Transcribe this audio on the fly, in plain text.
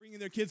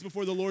their kids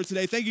before the Lord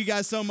today. Thank you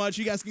guys so much.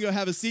 You guys can go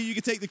have a seat. You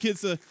can take the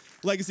kids to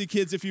Legacy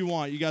Kids if you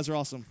want. You guys are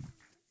awesome.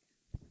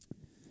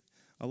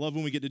 I love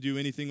when we get to do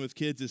anything with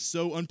kids. It's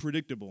so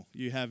unpredictable.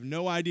 You have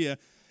no idea.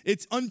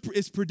 It's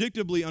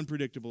predictably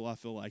unpredictable, I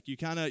feel like. You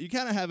kind of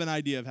have an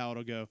idea of how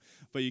it'll go,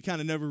 but you kind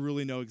of never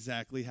really know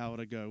exactly how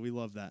it'll go. We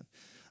love that.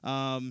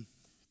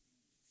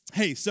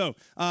 Hey, so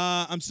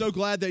I'm so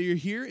glad that you're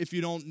here. If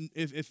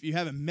you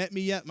haven't met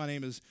me yet, my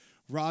name is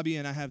Robbie,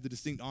 and I have the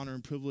distinct honor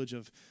and privilege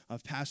of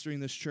pastoring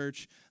this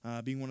church,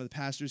 being one of the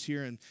pastors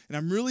here. And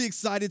I'm really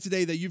excited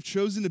today that you've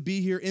chosen to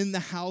be here in the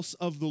house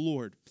of the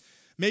Lord.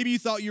 Maybe you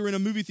thought you were in a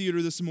movie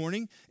theater this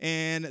morning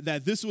and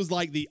that this was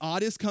like the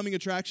oddest coming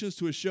attractions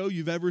to a show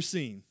you've ever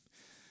seen.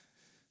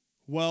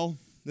 Well,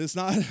 it's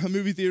not a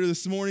movie theater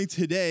this morning.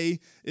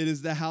 Today, it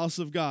is the house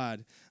of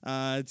God.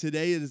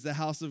 Today, it is the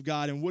house of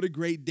God, and what a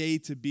great day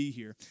to be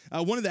here.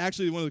 One of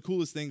the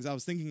coolest things I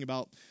was thinking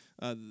about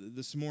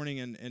this morning,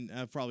 and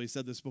I've probably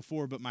said this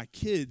before, but my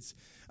kids,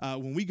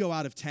 when we go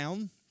out of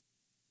town,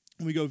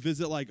 when we go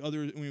visit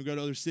when we go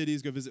to other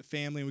cities, go visit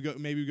family, and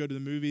maybe we go to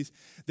the movies,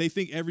 they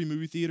think every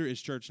movie theater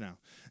is church now.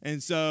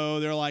 And so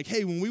they're like,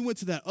 hey, when we went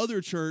to that other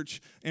church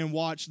and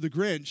watched The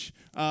Grinch,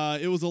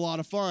 it was a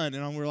lot of fun.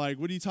 And we're like,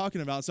 what are you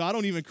talking about? So I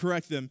don't even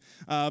correct them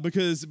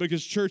because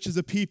church is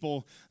a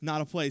people,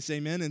 not a place.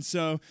 Amen. And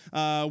so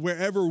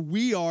wherever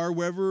we are,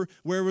 wherever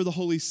the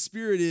Holy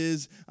Spirit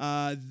is,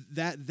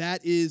 that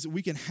is,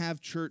 we can have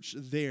church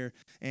there.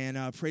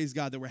 And praise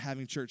God that we're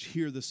having church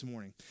here this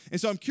morning. And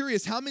so I'm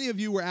curious, how many of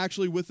you were actually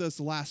with us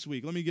last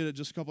week? Let me get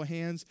just a couple of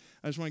hands.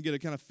 I just want to get a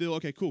kind of feel.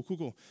 Okay,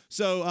 cool.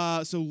 So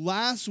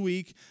last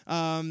week,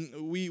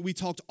 we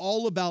talked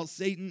all about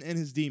Satan and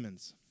his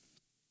demons.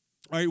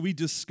 All right, we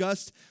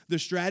discussed the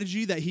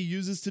strategy that he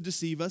uses to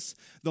deceive us,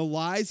 the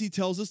lies he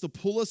tells us to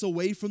pull us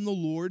away from the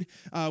Lord.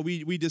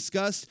 We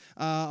discussed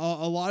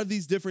a lot of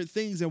these different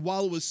things, and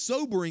while it was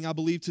sobering, I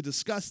believe, to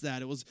discuss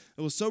that, it was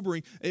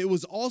sobering. It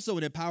was also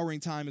an empowering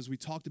time as we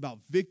talked about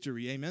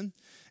victory. Amen.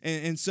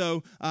 And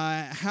so,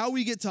 how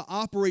we get to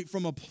operate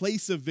from a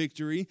place of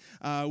victory,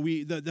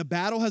 the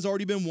battle has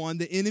already been won.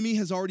 The enemy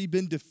has already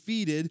been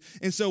defeated.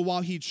 And so,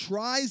 while he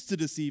tries to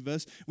deceive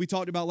us, we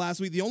talked about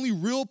last week, the only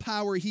real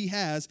power he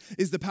has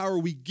is the power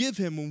we give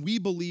him when we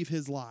believe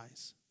his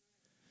lies.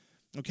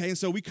 Okay, and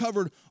so we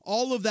covered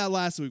all of that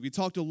last week. We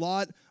talked a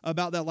lot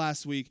about that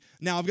last week.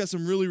 Now, I've got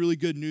some really, really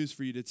good news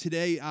for you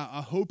today.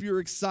 I hope you're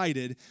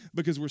excited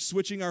because we're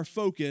switching our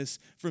focus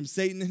from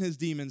Satan and his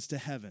demons to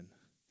heaven.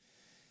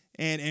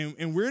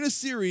 And we're in a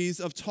series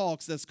of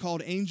talks that's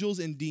called Angels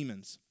and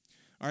Demons.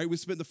 All right, we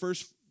spent the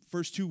first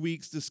 2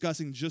 weeks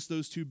discussing just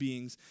those two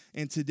beings.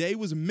 And today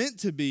was meant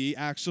to be,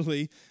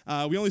 actually,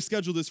 we only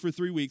scheduled this for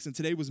 3 weeks, and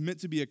today was meant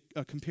to be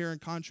a compare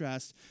and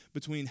contrast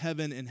between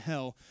heaven and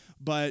hell.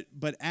 But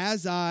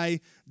as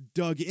I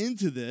dug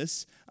into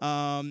this,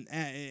 I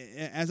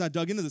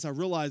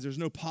realized there's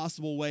no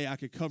possible way I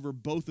could cover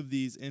both of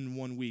these in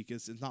 1 week.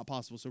 It's not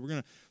possible. So we're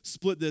going to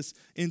split this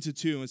into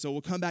two. And so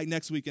we'll come back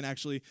next week and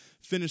actually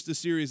finish the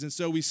series. And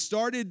so we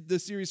started the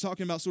series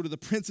talking about sort of the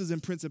princes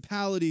and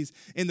principalities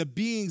and the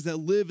beings that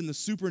live in the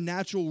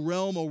supernatural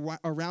realm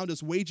around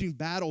us, waging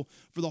battle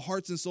for the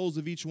hearts and souls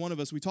of each one of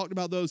us. We talked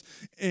about those,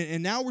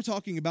 and now we're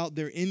talking about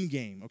their end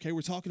game. Okay,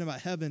 we're talking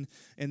about heaven,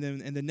 and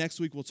then next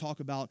week we'll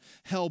talk about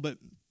hell. But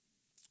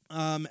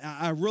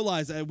I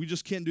realize that we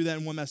just can't do that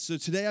in one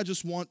message. So today I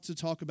just want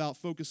to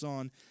focus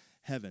on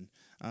heaven.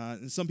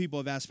 And some people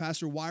have asked,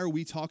 Pastor, why are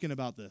we talking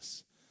about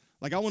this?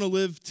 Like, I want to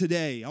live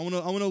today. I want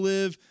to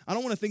live. I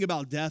don't want to think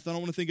about death. I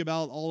don't want to think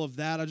about all of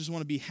that. I just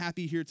want to be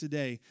happy here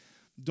today.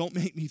 Don't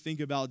make me think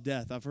about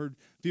death. I've heard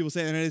people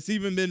say, and it's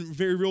even been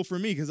very real for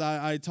me because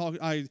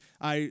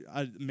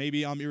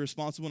maybe I'm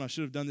irresponsible and I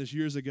should have done this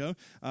years ago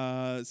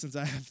since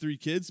I have 3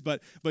 kids.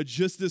 But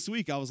just this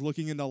week I was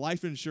looking into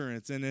life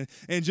insurance and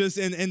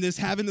this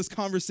having this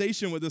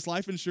conversation with this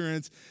life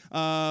insurance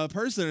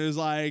person is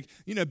like,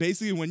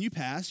 basically when you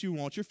pass, you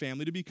want your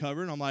family to be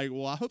covered. And I'm like,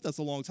 well, I hope that's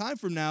a long time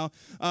from now.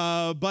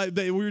 But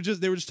they were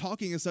just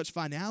talking in such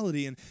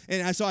finality,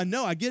 so I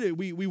know I get it.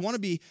 We want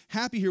to be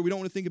happy here. We don't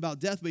want to think about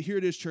death, but here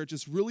it is, church.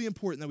 It's really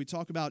important that we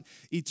talk about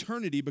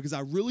eternity because I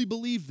really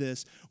believe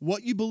this.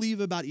 What you believe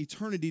about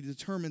eternity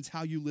determines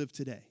how you live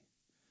today.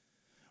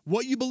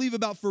 What you believe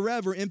about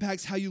forever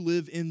impacts how you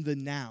live in the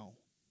now.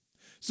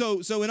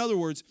 So in other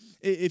words,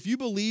 if you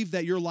believe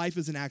that your life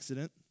is an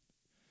accident,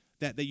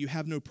 that you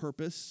have no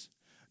purpose,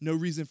 no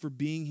reason for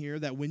being here,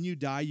 that when you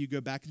die, you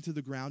go back into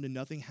the ground and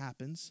nothing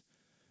happens,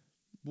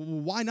 well,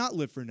 why not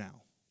live for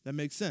now? That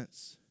makes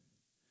sense.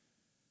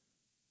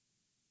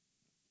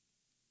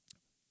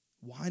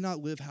 Why not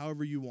live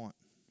however you want?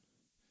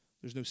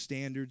 There's no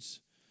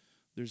standards.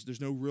 There's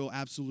no real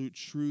absolute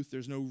truth.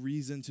 There's no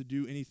reason to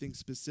do anything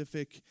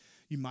specific.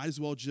 You might as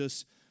well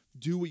just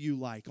do what you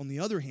like. On the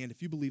other hand,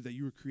 if you believe that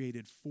you were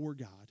created for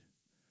God,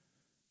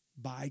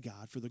 by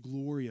God, for the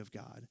glory of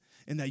God,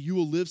 and that you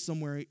will live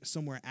somewhere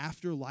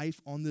after life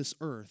on this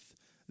earth,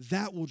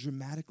 that will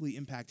dramatically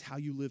impact how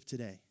you live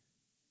today.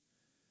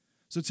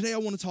 So today I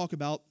want to talk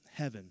about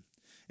heaven.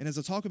 And as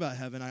I talk about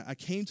heaven, I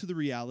came to the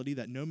reality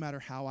that no matter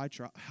how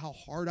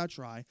hard I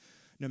try,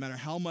 no matter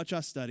how much I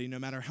study, no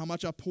matter how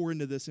much I pour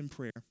into this in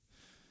prayer,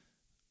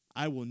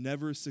 I will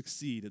never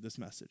succeed at this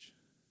message.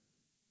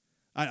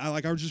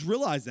 I just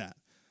realized that.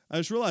 I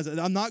just realized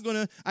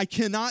that I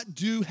cannot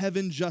do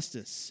heaven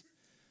justice.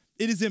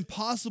 It is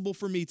impossible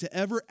for me to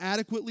ever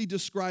adequately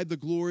describe the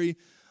glory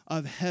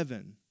of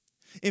heaven.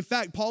 In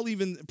fact, Paul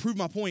even proved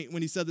my point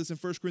when he said this in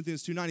 1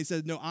 Corinthians 2:9. He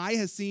said, no eye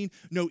has seen,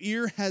 no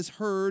ear has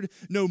heard,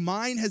 no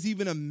mind has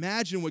even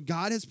imagined what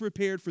God has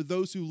prepared for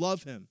those who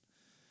love him.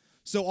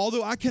 So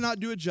although I cannot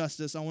do it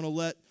justice, I want to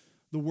let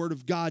the word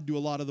of God do a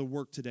lot of the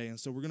work today. And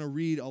so we're going to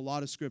read a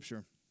lot of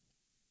scripture.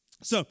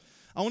 So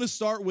I want to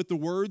start with the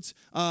words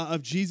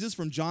of Jesus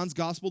from John's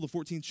Gospel, the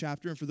 14th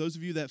chapter. And for those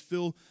of you that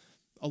feel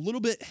a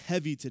little bit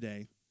heavy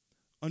today,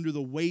 under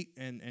the weight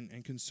and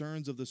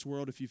concerns of this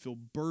world, if you feel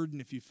burdened,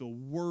 if you feel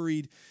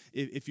worried,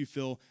 if you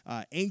feel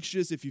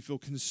anxious, if you feel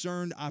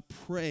concerned, I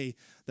pray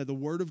that the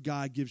word of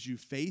God gives you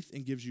faith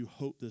and gives you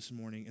hope this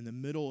morning in the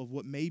middle of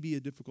what may be a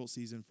difficult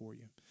season for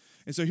you.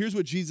 And so here's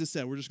what Jesus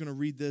said. We're just going to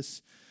read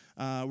this.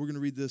 We're going to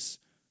read this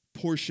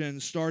portion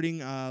starting,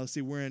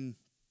 we're in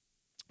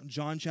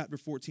John chapter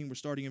 14. We're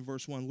starting in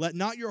verse 1. Let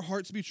not your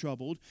hearts be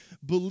troubled.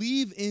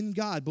 Believe in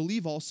God.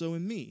 Believe also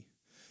in me.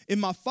 In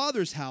my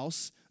Father's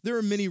house, there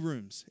are many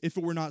rooms. If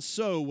it were not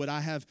so, would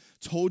I have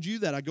told you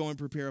that I go and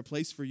prepare a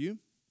place for you?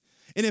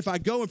 And if I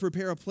go and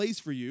prepare a place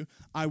for you,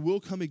 I will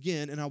come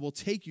again and I will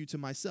take you to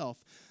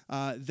myself,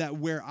 that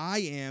where I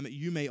am,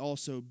 you may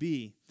also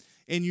be.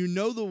 And you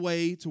know the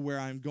way to where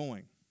I'm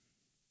going.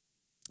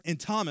 And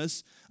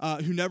Thomas,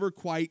 who never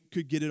quite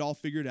could get it all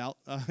figured out,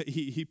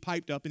 he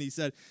piped up and he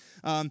said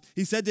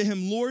to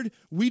him, Lord,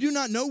 we do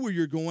not know where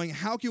you're going.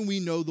 How can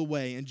we know the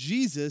way? And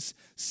Jesus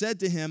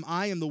said to him,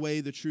 I am the way,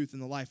 the truth,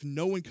 and the life.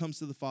 No one comes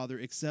to the Father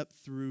except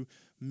through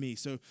me.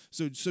 So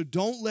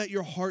don't let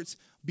your hearts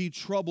be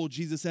troubled.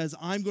 Jesus says,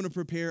 I'm going to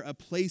prepare a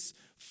place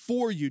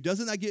for you.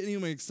 Doesn't that get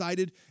anyone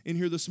excited in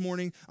here this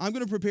morning? I'm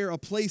going to prepare a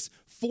place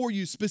for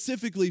you,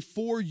 specifically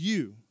for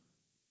you.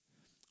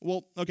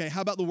 Well, okay,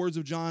 how about the words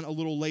of John a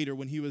little later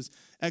when he was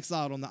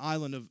exiled on the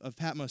island of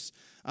Patmos?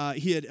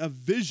 He had a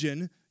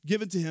vision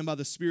given to him by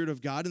the Spirit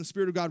of God, and the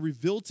Spirit of God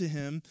revealed to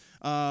him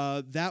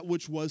that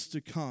which was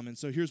to come. And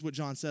so here's what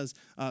John says,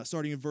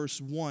 starting in verse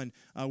 1.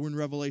 We're in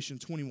Revelation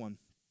 21.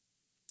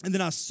 And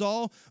then I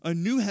saw a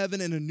new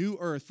heaven and a new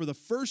earth, for the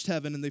first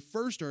heaven and the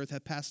first earth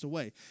had passed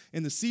away,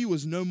 and the sea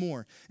was no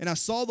more. And I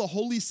saw the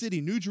holy city,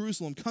 New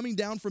Jerusalem, coming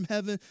down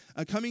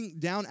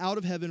out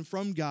of heaven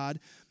from God,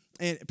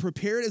 and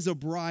prepared as a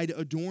bride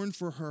adorned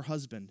for her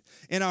husband.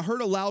 And I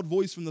heard a loud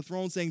voice from the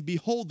throne saying,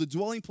 behold, the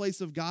dwelling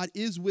place of God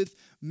is with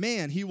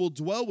man. He will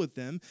dwell with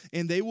them,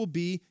 and they will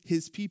be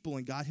his people,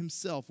 and God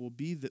himself will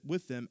be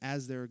with them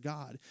as their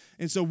God.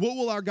 And so what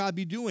will our God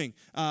be doing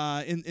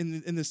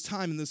in this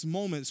time, in this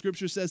moment?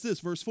 Scripture says this,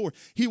 verse 4,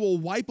 he will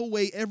wipe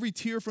away every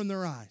tear from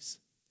their eyes.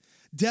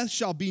 Death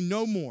shall be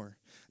no more.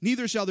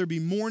 Neither shall there be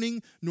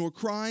mourning, nor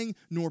crying,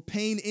 nor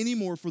pain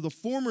anymore, for the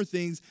former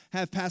things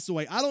have passed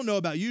away. I don't know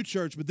about you,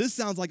 church, but this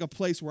sounds like a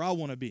place where I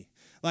want to be.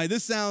 Like,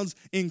 this sounds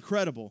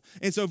incredible.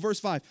 And so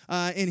verse 5,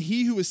 and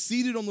he who is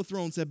seated on the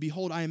throne said,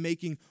 behold, I am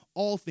making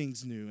all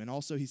things new. And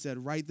also he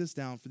said, write this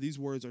down, for these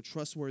words are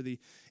trustworthy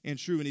and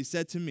true. And he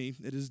said to me,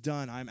 it is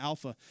done. I am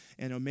Alpha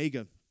and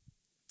Omega,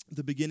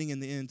 the beginning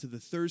and the end. To the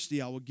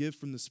thirsty I will give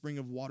from the spring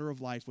of water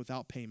of life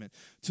without payment.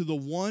 To the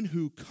one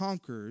who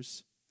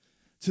conquers,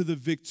 to the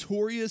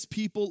victorious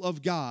people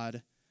of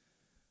God,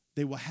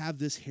 they will have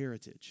this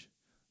heritage.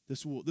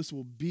 This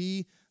will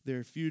be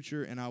their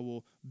future, and I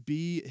will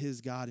be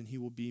his God, and he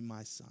will be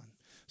my son.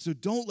 So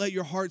don't let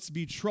your hearts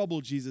be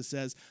troubled, Jesus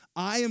says.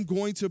 I am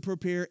going to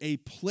prepare a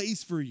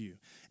place for you,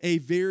 a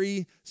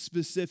very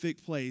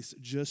specific place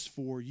just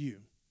for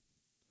you.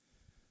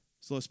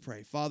 So let's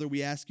pray. Father,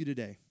 we ask you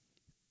today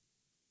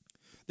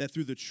that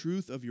through the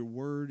truth of your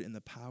word and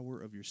the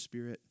power of your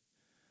Spirit,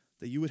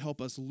 that you would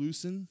help us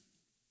loosen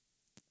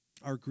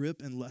our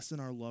grip and lessen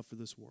our love for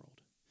this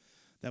world,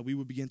 that we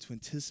would begin to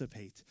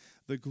anticipate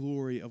the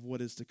glory of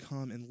what is to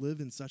come and live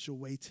in such a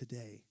way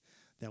today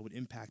that would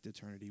impact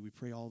eternity. We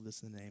pray all of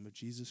this in the name of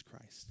Jesus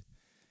Christ.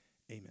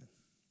 Amen.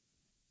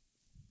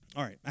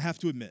 All right, I have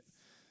to admit,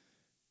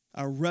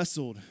 I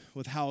wrestled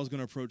with how I was going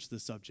to approach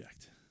this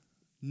subject,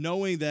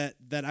 knowing that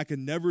I could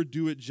never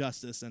do it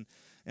justice, and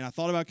I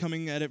thought about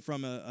coming at it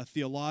from a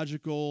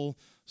theological,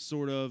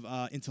 sort of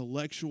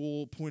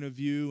intellectual point of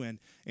view, and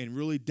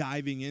really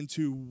diving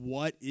into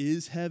what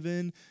is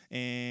heaven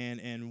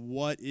and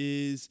what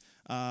is,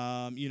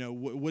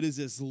 what does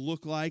this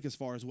look like as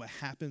far as what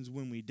happens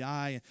when we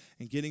die,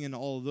 and getting into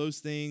all of those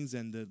things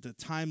and the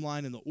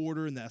timeline and the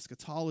order and the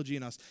eschatology.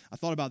 And I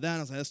thought about that, and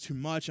I was like, that's too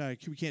much.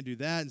 We can't do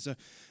that.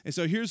 And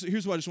so here's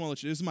what I just want to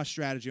let you. This is my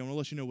strategy. I want to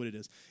let you know what it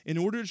is. In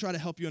order to try to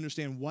help you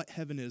understand what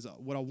heaven is,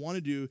 what I want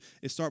to do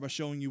is start by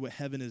showing you what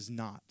heaven is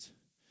not.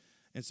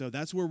 And so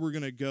that's where we're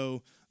going to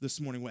go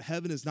this morning, what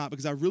heaven is not,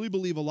 because I really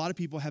believe a lot of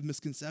people have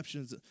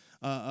misconceptions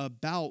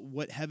about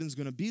what heaven's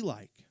going to be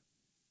like.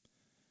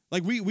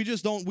 Like we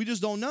just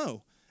don't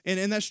know.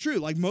 And that's true.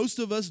 Like most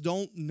of us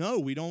don't know.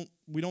 We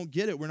don't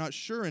get it. We're not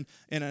sure.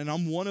 And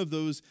I'm one of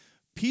those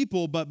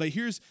people. But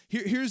here's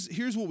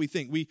what we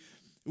think.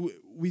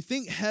 We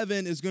think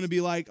heaven is going to be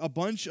like a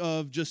bunch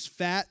of just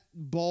fat,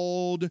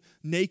 bald,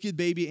 naked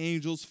baby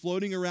angels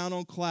floating around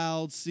on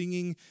clouds,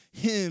 singing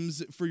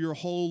hymns for your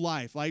whole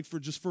life, like for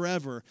just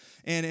forever.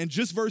 And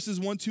just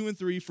verses 1, 2, and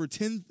 3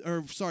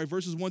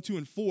 verses 1, 2,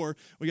 and 4,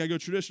 we got to go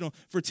traditional,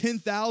 for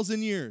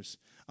 10,000 years.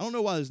 I don't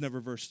know why there's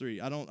never verse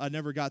 3. I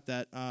never got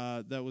that.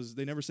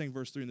 They never sang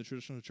verse 3 in the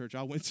traditional church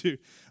I went to.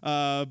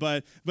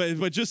 But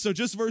just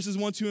verses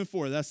 1, 2, and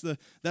 4. That's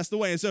the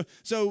way. And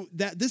so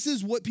that this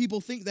is what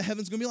people think the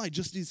heaven's gonna be like.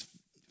 Just these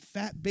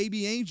fat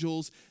baby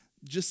angels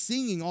just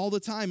singing all the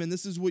time, and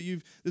this is what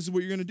you're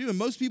going to do. And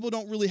most people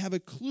don't really have a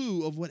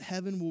clue of what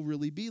heaven will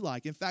really be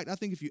like. In fact, I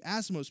think if you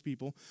ask most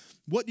people,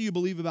 what do you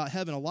believe about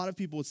heaven? A lot of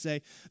people would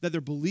say that their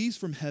beliefs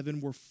from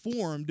heaven were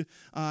formed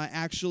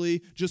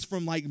actually just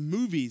from like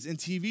movies and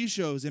TV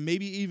shows and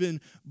maybe even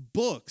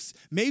books.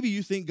 Maybe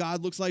you think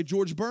God looks like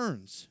George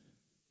Burns.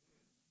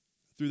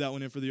 Threw that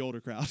one in for the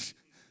older crowd.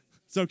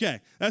 It's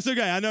okay. That's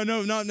okay. I know.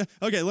 No.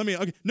 Okay,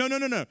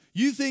 No.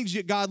 You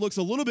think God looks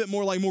a little bit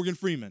more like Morgan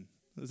Freeman.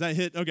 Does that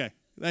hit? Okay.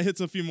 That hits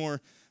a few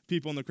more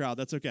people in the crowd.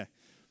 That's okay.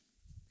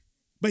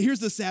 But here's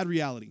the sad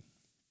reality.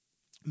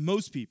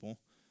 Most people,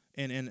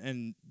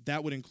 and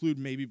that would include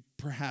maybe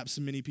perhaps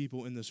many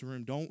people in this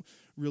room, don't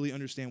really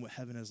understand what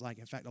heaven is like.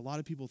 In fact, a lot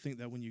of people think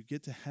that when you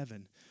get to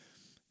heaven,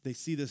 they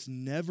see this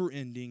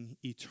never-ending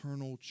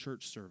eternal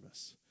church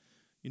service.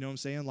 You know what I'm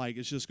saying? Like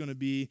it's just going to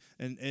be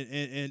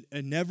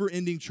a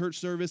never-ending church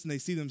service, and they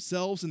see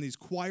themselves in these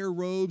choir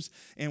robes,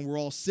 and we're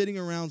all sitting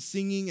around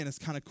singing, and it's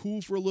kind of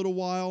cool for a little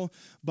while.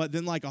 But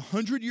then like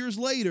 100 years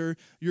later,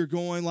 you're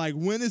going like,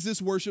 when is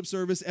this worship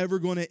service ever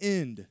going to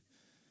end?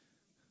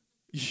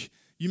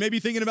 You may be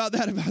thinking about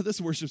that about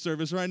this worship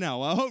service right now.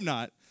 Well, I hope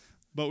not.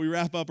 But we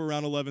wrap up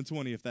around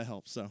 11:20 if that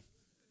helps.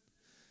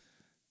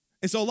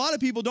 And so a lot of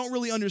people don't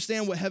really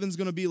understand what heaven's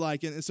going to be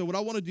like. And so what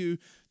I want to do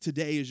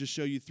today is just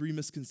show you 3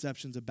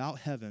 misconceptions about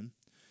heaven,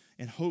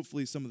 and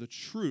hopefully some of the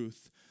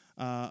truth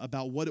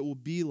about what it will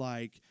be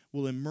like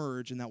will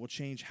emerge, and that will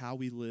change how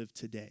we live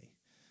today.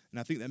 And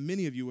I think that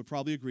many of you would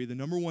probably agree the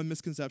number one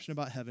misconception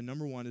about heaven,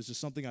 number one, is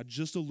just something I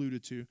just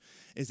alluded to,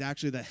 is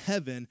actually that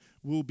heaven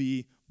will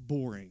be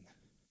boring.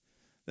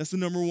 That's the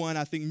number one,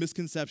 I think,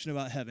 misconception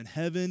about heaven.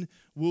 Heaven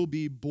will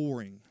be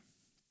boring.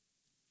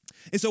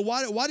 And so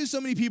why do so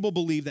many people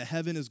believe that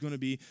heaven is going to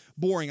be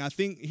boring? I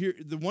think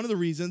one of the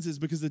reasons is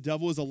because the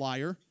devil is a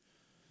liar,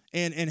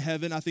 and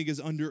heaven, I think, is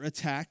under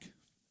attack.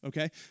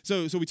 Okay,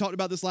 so we talked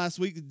about this last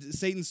week.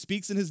 Satan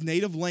speaks in his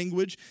native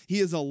language. He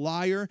is a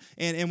liar,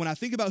 and when I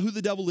think about who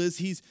the devil is,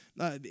 he's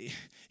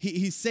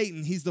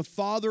Satan. He's the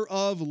father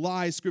of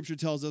lies. Scripture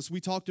tells us. We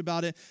talked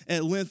about it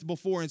at length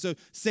before, and so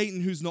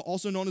Satan, who's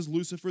also known as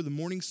Lucifer, the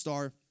morning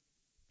star.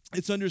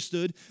 It's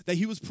understood that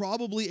he was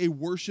probably a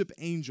worship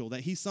angel,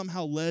 that he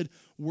somehow led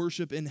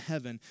worship in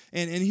heaven.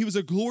 And he was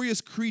a glorious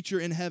creature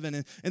in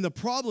heaven. And the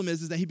problem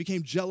is that he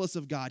became jealous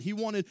of God. He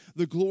wanted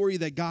the glory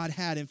that God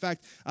had. In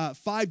fact,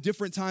 5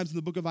 different times in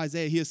the book of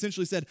Isaiah, he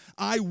essentially said,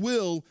 I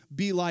will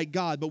be like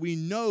God. But we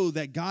know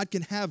that God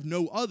can have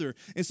no other.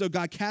 And so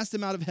God cast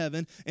him out of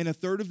heaven, and a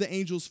third of the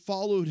angels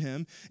followed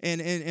him.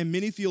 And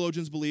many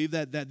theologians believe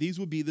that these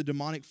would be the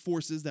demonic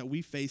forces that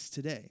we face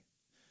today.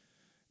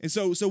 And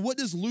so what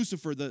does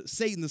Lucifer,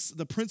 Satan,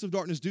 the prince of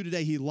darkness, do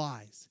today? He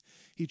lies.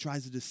 He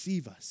tries to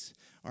deceive us.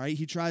 All right,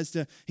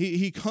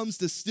 he comes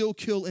to steal,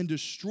 kill, and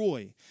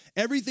destroy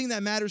everything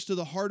that matters to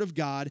the heart of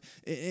God.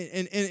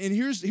 And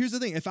here's the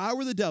thing: if I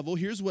were the devil,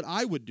 here's what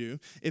I would do.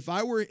 If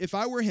I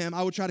were him,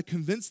 I would try to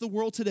convince the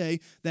world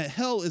today that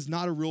hell is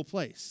not a real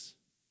place,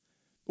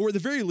 or at the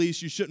very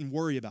least, you shouldn't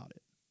worry about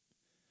it.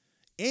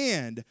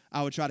 And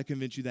I would try to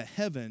convince you that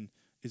heaven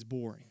is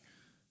boring.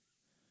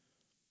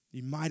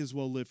 You might as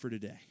well live for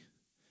today.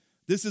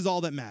 This is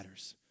all that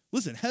matters.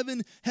 Listen,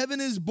 heaven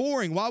is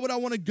boring. Why would I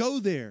want to go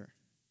there?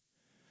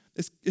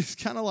 It's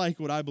kind of like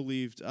what I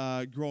believed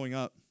growing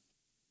up.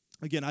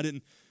 Again, I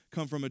didn't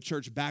come from a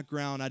church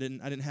background. I didn't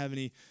have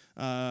any,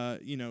 I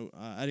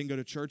didn't go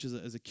to church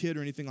as a kid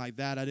or anything like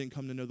that. I didn't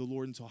come to know the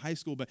Lord until high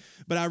school. But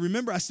I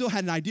remember I still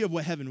had an idea of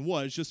what heaven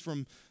was, just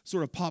from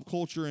sort of pop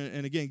culture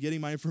and again, getting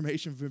my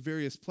information from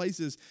various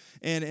places.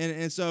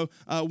 And so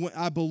when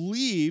I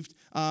believed,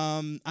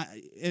 and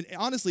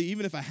honestly,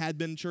 even if I had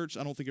been in church,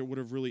 I don't think it would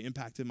have really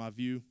impacted my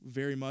view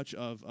very much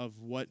of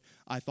what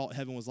I thought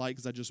heaven was like,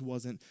 because I just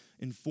wasn't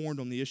informed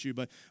on the issue.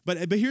 But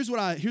here's what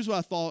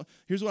I thought.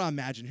 Here's what I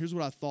imagined. Here's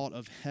what I thought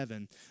of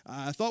heaven.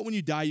 I thought when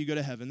you die, you go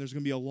to heaven. There's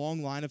going to be a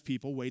long line of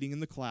people waiting in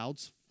the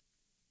clouds,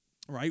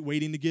 right?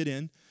 Waiting to get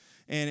in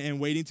and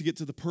waiting to get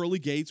to the pearly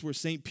gates where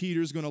St.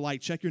 Peter's going to like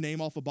check your name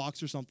off a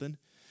box or something.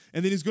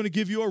 And then he's going to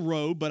give you a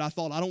robe, but I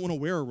thought I don't want to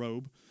wear a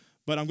robe.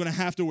 but I'm going to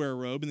have to wear a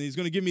robe. And then he's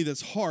going to give me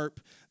this harp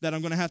that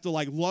I'm going to have to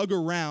like lug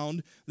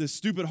around, this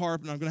stupid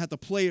harp, and I'm going to have to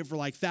play it for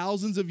like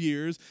thousands of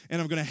years.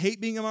 And I'm going to hate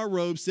being in my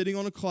robe, sitting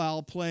on a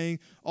cloud, playing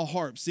a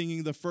harp,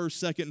 singing the first,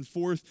 second, and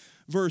fourth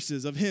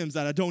verses of hymns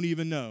that I don't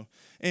even know.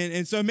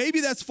 And so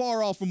maybe that's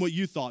far off from what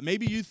you thought.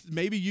 Maybe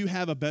you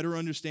have a better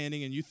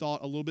understanding and you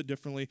thought a little bit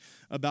differently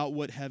about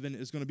what heaven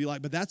is going to be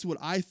like. But that's what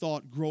I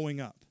thought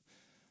growing up.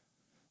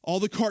 All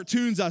the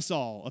cartoons I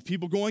saw of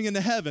people going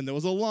into heaven, there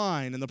was a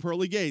line in the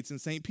pearly gates in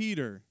St.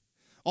 Peter.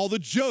 All the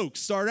jokes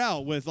start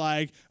out with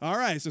like, all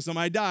right, so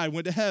somebody died,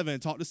 went to heaven,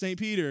 talked to St.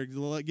 Peter,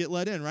 get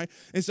let in, right?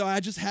 And so I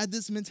just had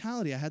this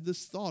mentality. I had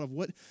this thought of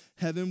what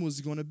heaven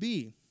was going to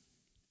be.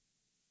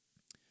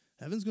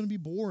 Heaven's going to be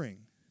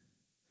boring.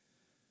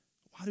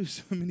 Why do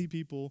so many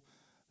people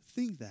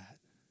think that?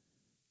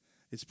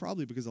 It's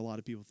probably because a lot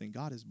of people think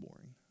God is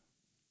boring.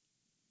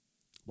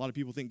 A lot of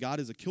people think God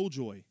is a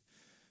killjoy.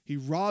 He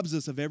robs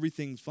us of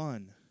everything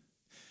fun.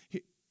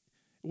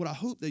 What I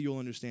hope that you'll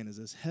understand is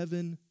this: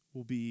 heaven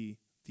will be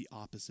the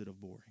opposite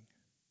of boring.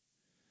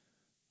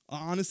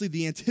 Honestly,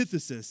 the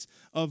antithesis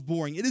of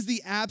boring. It is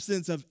the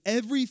absence of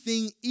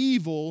everything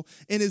evil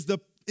and is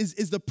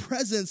the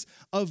presence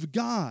of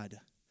God.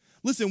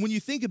 Listen, when you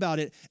think about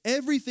it,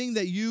 everything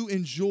that you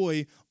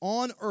enjoy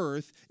on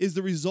earth is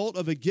the result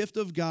of a gift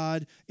of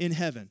God in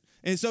heaven.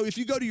 And so if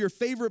you go to your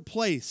favorite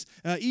place,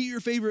 eat your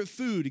favorite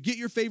food, get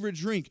your favorite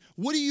drink,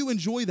 what do you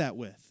enjoy that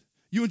with?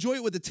 You enjoy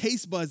it with the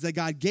taste buds that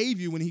God gave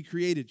you when he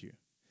created you.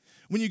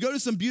 When you go to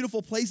some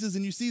beautiful places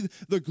and you see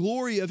the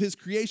glory of his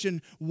creation,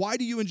 why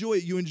do you enjoy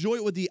it? You enjoy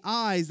it with the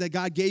eyes that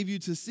God gave you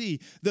to see,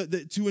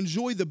 to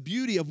enjoy the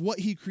beauty of what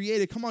he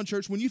created. Come on,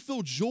 church, when you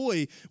feel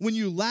joy, when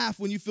you laugh,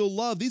 when you feel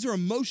love, these are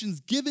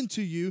emotions given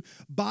to you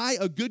by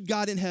a good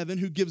God in heaven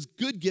who gives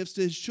good gifts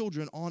to his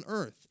children on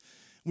earth.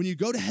 When you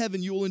go to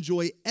heaven, you will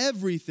enjoy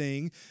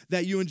everything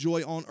that you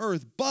enjoy on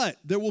earth, but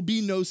there will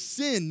be no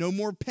sin, no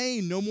more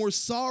pain, no more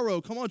sorrow.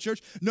 Come on,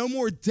 church, no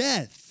more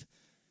death.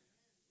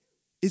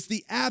 It's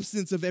the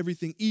absence of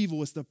everything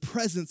evil. It's the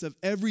presence of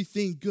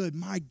everything good.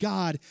 My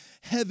God,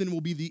 heaven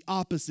will be the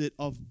opposite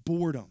of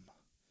boredom.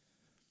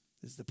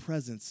 It's the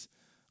presence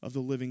of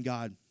the living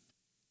God.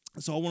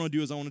 So all I want to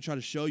do is I want to try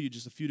to show you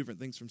just a few different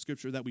things from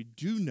Scripture that we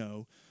do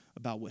know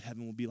about what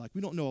heaven will be like.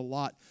 We don't know a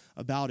lot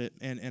about it,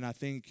 and I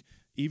think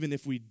even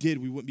if we did,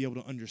 we wouldn't be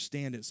able to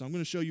understand it. So I'm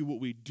going to show you what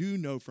we do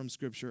know from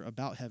Scripture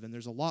about heaven.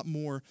 There's a lot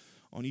more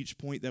on each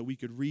point that we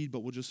could read,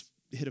 but we'll just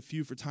hit a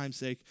few for time's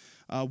sake.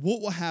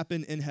 What will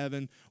happen in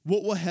heaven?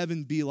 What will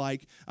heaven be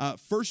like?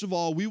 First of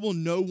all, we will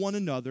know one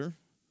another,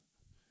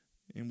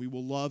 and we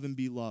will love and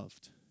be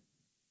loved.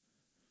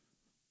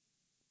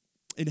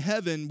 In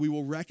heaven, we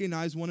will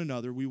recognize one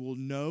another. We will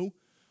know,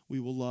 we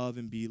will love,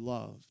 and be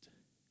loved.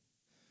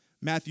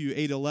 Matthew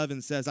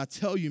 8:11 says, I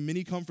tell you,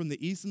 many come from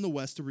the east and the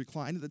west to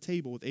recline at the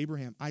table with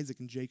Abraham, Isaac,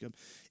 and Jacob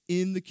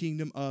in the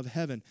kingdom of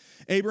heaven.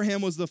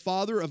 Abraham was the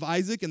father of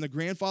Isaac and the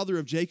grandfather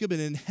of Jacob, and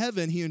in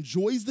heaven he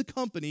enjoys the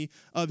company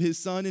of his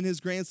son and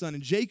his grandson,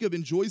 and Jacob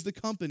enjoys the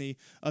company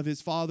of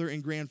his father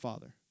and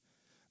grandfather.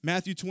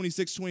 Matthew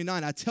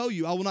 26:29, I tell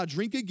you, I will not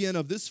drink again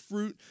of this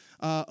fruit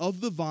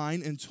of the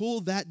vine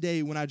until that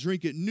day when I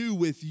drink it new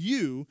with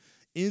you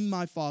in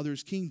my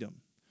Father's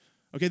kingdom.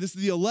 Okay, this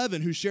is the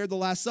 11 who shared the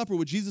Last Supper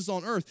with Jesus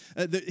on earth.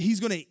 He's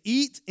going to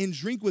eat and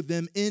drink with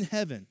them in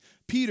heaven.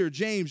 Peter,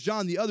 James,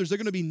 John, the others, they're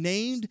going to be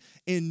named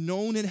and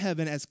known in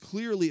heaven as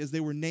clearly as they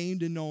were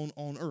named and known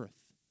on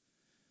earth.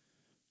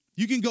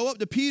 You can go up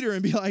to Peter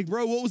and be like,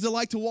 bro, what was it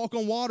like to walk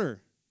on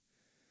water?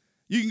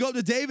 You can go up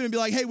to David and be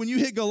like, hey, when you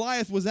hit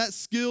Goliath, was that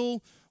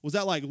skill? Was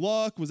that like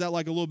luck? Was that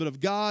like a little bit of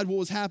God? What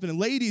was happening?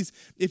 Ladies,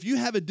 if you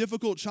have a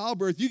difficult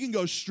childbirth, you can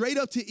go straight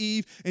up to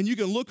Eve and you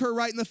can look her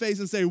right in the face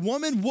and say,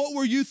 woman, what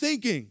were you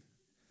thinking?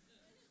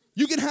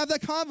 You can have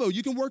that convo.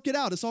 You can work it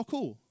out. It's all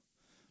cool.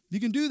 You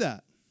can do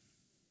that.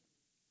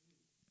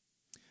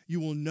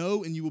 You will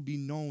know and you will be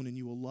known and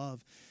you will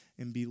love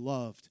and be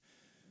loved.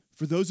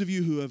 For those of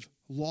you who have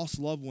lost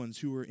loved ones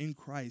who are in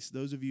Christ,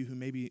 those of you who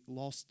maybe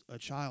lost a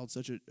child,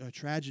 such a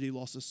tragedy,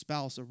 lost a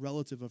spouse, a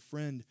relative, a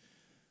friend,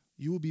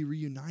 you will be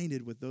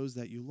reunited with those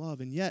that you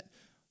love, and yet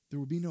there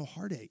will be no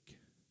heartache,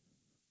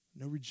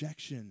 no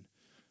rejection,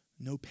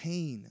 no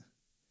pain.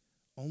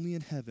 Only in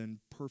heaven,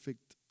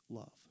 perfect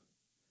love.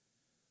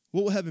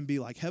 What will heaven be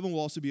like? Heaven will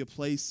also be a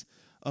place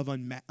of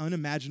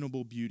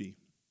unimaginable beauty.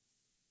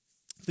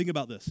 Think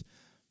about this.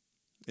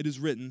 It is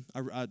written,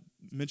 I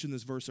mentioned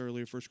this verse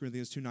earlier, 1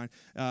 Corinthians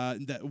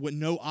 2:9, that what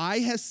no eye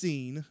has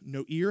seen,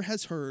 no ear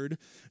has heard,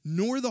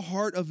 nor the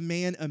heart of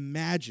man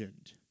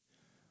imagined,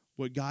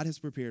 what God has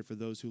prepared for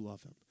those who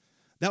love him.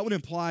 That would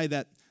imply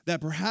that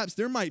perhaps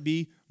there might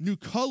be new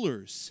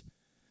colors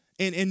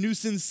and new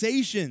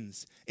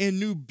sensations and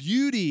new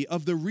beauty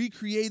of the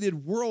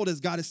recreated world as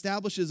God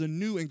establishes a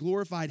new and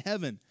glorified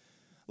heaven.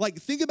 Like,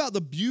 think about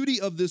the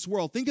beauty of this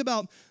world. Think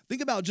about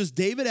just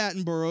David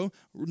Attenborough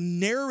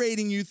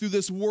narrating you through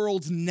this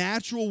world's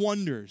natural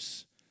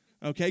wonders,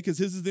 okay? Because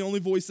his is the only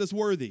voice that's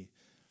worthy.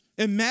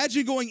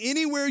 Imagine going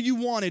anywhere you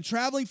wanted,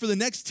 traveling for the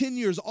next 10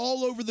 years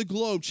all over the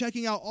globe,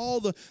 checking out all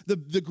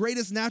the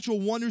greatest natural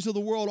wonders of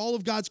the world, all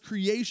of God's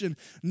creation.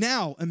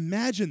 Now,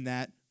 imagine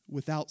that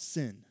without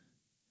sin.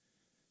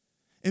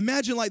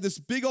 Imagine like this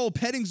big old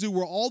petting zoo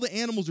where all the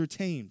animals are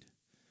tamed.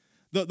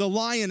 The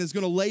lion is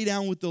going to lay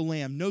down with the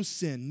lamb. No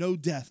sin, no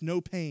death, no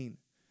pain.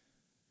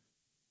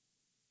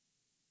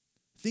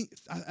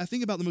 I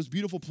think about the most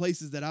beautiful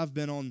places that I've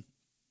been on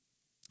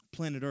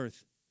planet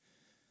Earth.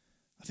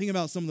 I think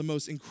about some of the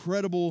most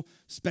incredible,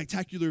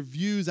 spectacular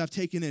views I've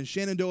taken in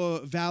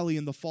Shenandoah Valley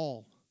in the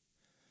fall.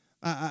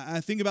 I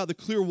think about the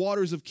clear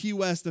waters of Key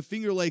West, the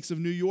Finger Lakes of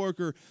New York,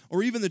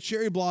 or even the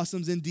cherry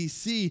blossoms in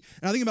D.C.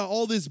 And I think about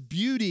all this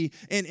beauty,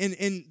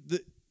 and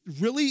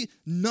really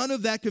none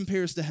of that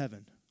compares to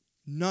heaven.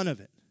 None of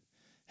it.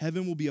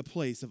 Heaven will be a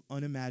place of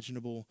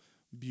unimaginable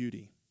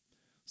beauty,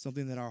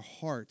 something that our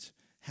heart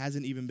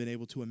hasn't even been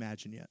able to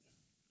imagine yet.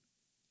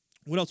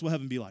 What else will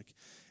heaven be like?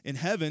 In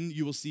heaven,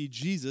 you will see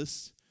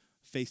Jesus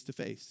face to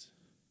face.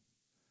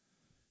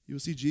 You will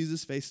see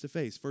Jesus face to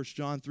face. 1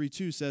 John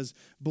 3:2 says,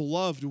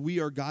 "Beloved, we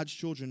are God's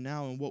children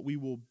now, and what we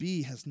will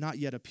be has not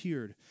yet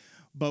appeared.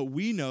 But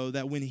we know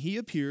that when he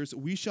appears,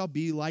 we shall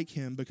be like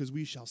him, because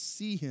we shall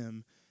see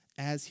him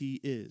as he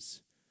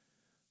is."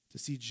 To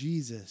see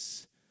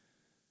Jesus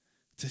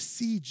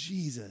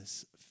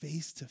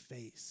face to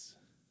face.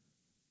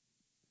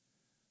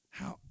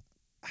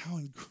 How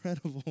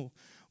incredible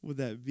would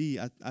that be?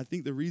 I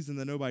think the reason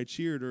that nobody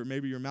cheered, or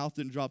maybe your mouth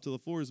didn't drop to the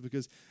floor, is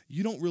because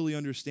you don't really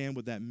understand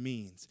what that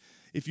means.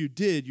 If you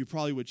did, you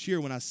probably would cheer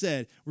when I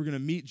said we're going to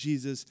meet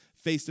Jesus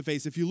face to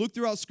face. If you look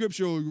throughout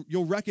Scripture,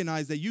 you'll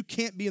recognize that you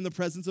can't be in the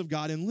presence of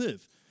God and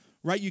live.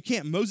 Right? You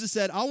can't. Moses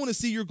said, "I want to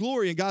see your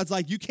glory." And God's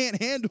like, "You can't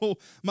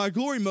handle my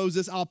glory,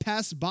 Moses. I'll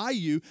pass by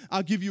you.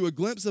 I'll give you a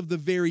glimpse of the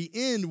very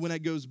end when it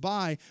goes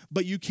by,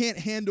 but you can't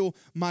handle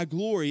my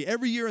glory."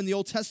 Every year in the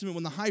Old Testament,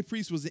 when the high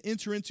priest was to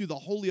enter into the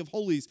Holy of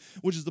Holies,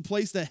 which is the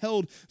place that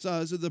held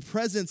the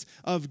presence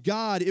of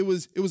God, it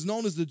was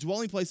known as the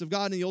dwelling place of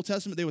God. In the Old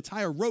Testament, they would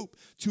tie a rope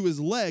to his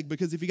leg,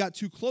 because if he got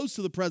too close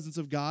to the presence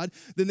of God,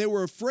 then they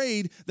were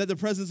afraid that the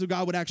presence of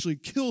God would actually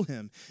kill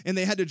him. And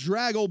they had to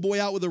drag old boy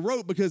out with a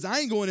rope, because I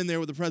ain't going in there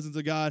with the presence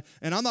of God,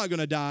 and I'm not going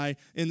to die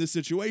in this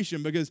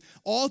situation, because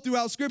all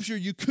throughout Scripture,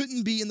 you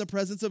couldn't be in the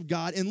presence of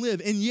God and live.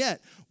 And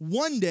yet,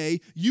 one day,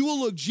 you will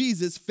look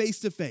Jesus face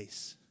to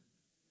face,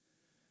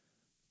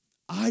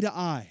 eye to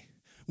eye.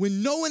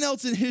 When no one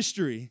else in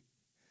history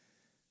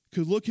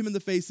could look him in the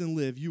face and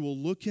live, you will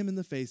look him in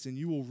the face, and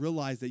you will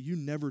realize that you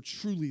never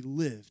truly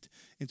lived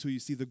until you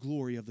see the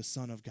glory of the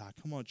Son of God.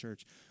 Come on,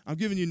 church. I'm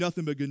giving you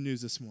nothing but good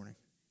news this morning.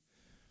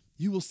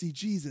 You will see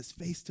Jesus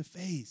face to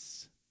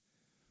face.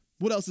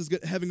 What else is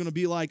heaven going to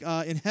be like?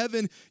 In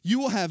heaven, you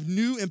will have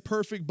new and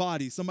perfect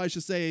bodies. Somebody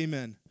should say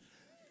amen.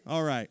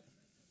 All right.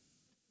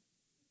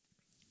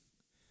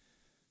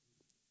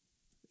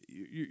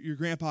 Your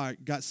grandpa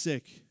got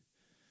sick,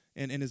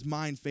 and his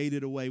mind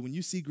faded away. When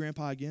you see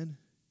grandpa again,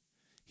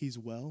 he's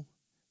well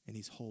and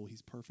he's whole.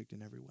 He's perfect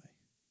in every way.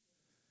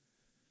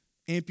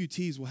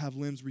 Amputees will have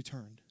limbs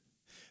returned.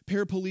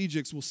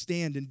 Paraplegics will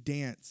stand and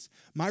dance.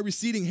 My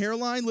receding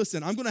hairline,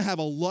 listen, I'm going to have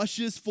a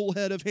luscious full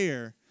head of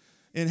hair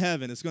in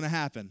heaven. It's going to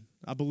happen.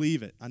 I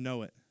believe it. I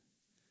know it.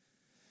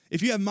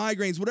 If you have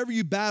migraines, whatever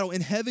you battle,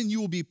 in heaven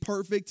you will be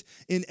perfect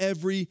in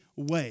every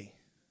way.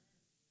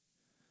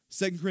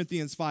 2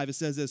 Corinthians 5, it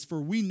says this, "For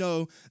we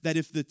know that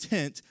if the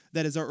tent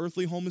that is our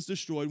earthly home is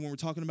destroyed," when we're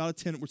talking about a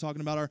tent, we're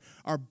talking about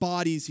our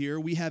bodies here,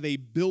 "we have a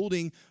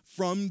building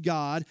from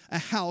God, a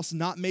house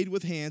not made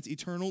with hands,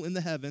 eternal in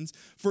the heavens.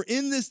 For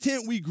in this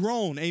tent we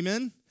groan,"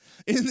 amen?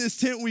 "In this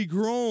tent we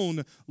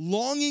groan,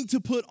 longing to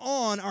put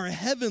on our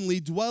heavenly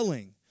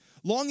dwelling."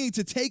 Longing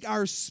to take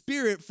our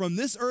spirit from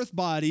this earth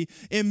body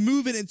and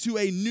move it into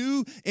a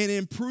new and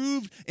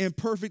improved and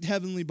perfect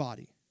heavenly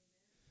body.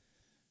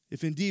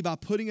 If indeed by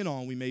putting it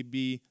on we may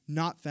be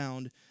not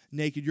found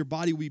naked, your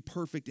body will be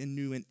perfect and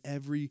new in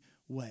every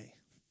way.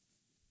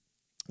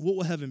 What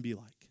will heaven be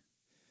like?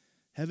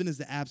 Heaven is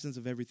the absence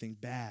of everything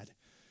bad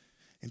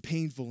and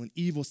painful and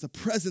evil. It's the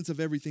presence of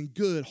everything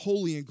good,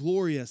 holy, and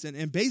glorious.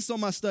 And based on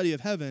my study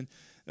of heaven,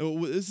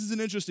 this is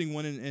an interesting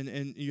one,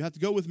 and you have to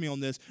go with me on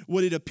this.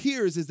 What it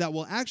appears is that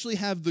we'll actually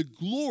have the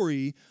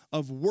glory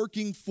of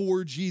working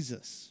for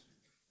Jesus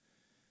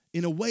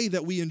in a way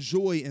that we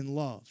enjoy and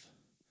love.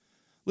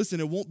 Listen,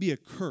 it won't be a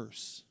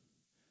curse.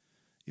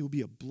 It will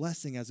be a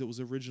blessing as it was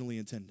originally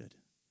intended.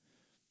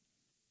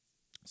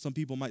 Some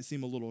people might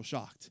seem a little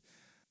shocked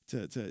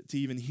to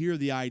even hear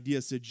the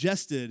idea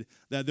suggested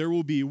that there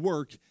will be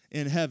work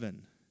in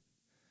heaven.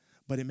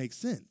 But it makes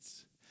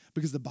sense,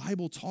 because the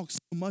Bible talks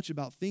so much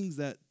about things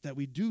that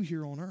we do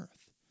here on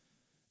earth.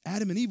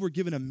 Adam and Eve were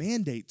given a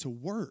mandate to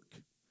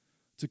work,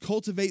 to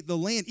cultivate the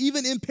land,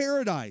 even in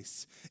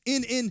paradise.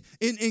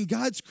 In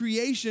God's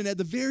creation at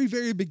the very,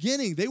 very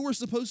beginning, they were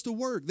supposed to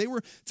work. They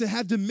were to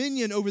have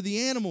dominion over the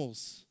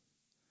animals.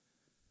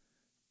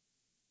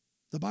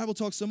 The Bible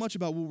talks so much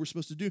about what we're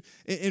supposed to do.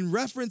 In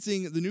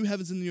referencing the new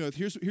heavens and the new earth,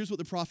 here's what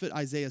the prophet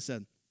Isaiah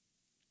said.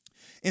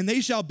 "And they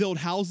shall build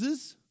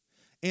houses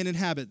and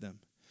inhabit them.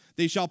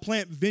 They shall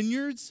plant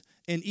vineyards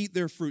and eat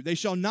their fruit. They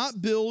shall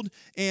not build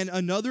and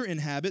another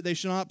inhabit. They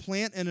shall not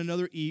plant and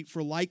another eat.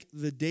 For like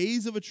the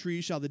days of a tree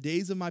shall the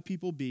days of my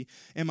people be,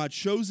 and my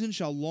chosen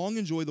shall long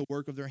enjoy the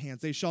work of their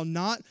hands. They shall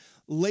not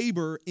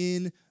labor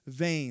in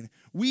vain.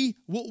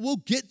 We'll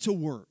get to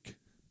work.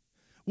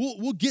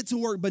 We'll get to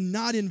work, but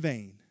not in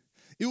vain.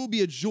 It will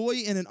be a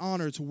joy and an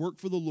honor to work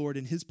for the Lord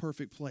in his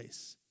perfect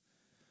place.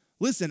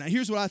 Listen,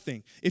 here's what I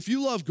think. If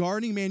you love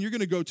gardening, man, you're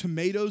going to grow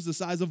tomatoes the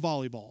size of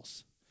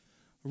volleyballs.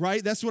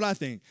 Right? That's what I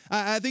think.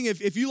 I think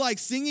if you like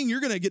singing, you're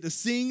going to get to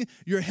sing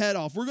your head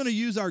off. We're going to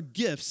use our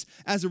gifts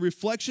as a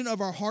reflection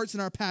of our hearts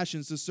and our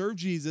passions to serve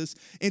Jesus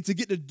and to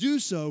get to do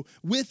so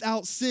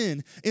without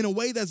sin in a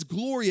way that's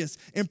glorious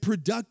and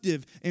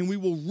productive. And we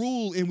will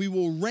rule and we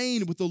will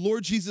reign with the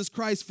Lord Jesus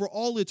Christ for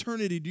all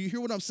eternity. Do you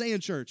hear what I'm saying,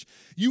 church?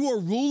 You are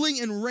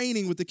ruling and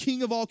reigning with the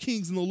King of all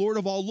kings and the Lord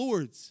of all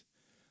lords.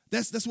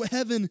 That's what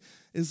heaven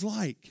is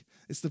like.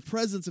 It's the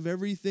presence of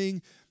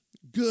everything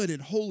good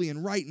and holy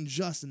and right and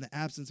just in the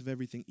absence of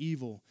everything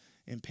evil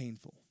and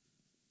painful.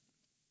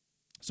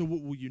 So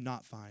what will you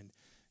not find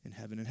in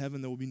heaven? In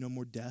heaven, there will be no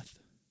more death,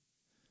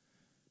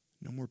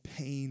 no more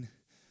pain,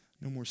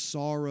 no more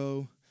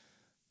sorrow,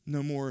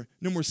 no more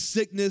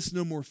sickness,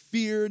 no more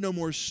fear, no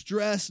more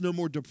stress, no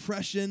more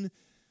depression,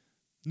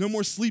 no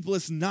more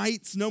sleepless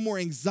nights, no more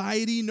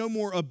anxiety, no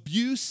more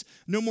abuse,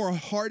 no more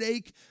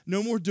heartache,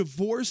 no more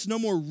divorce, no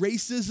more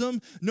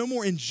racism, no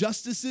more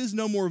injustices,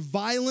 no more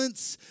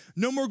violence,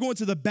 no more going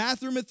to the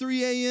bathroom at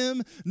 3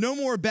 a.m., no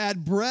more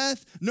bad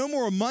breath, no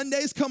more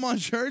Mondays. Come on,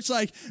 church.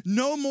 Like,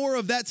 no more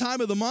of that time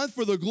of the month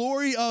for the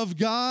glory of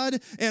God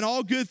and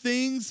all good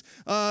things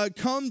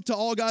come to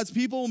all God's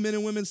people. Men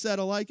and women said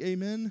alike,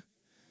 amen.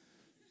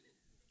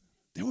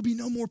 There will be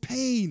no more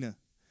pain.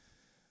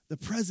 The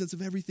presence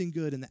of everything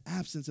good and the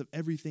absence of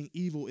everything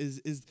evil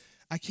is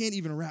I can't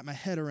even wrap my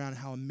head around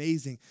how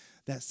amazing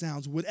that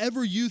sounds.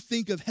 Whatever you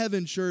think of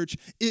heaven, church,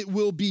 it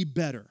will be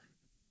better.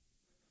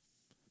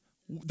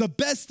 The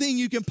best thing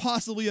you can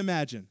possibly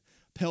imagine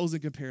pales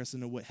in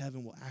comparison to what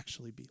heaven will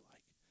actually be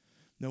like.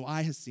 No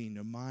eye has seen,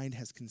 no mind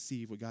has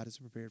conceived what God has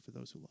prepared for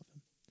those who love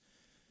him.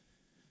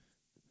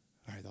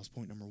 All right, that was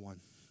point number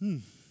one.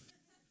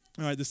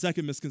 All right, the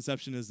second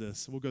misconception is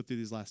this. We'll go through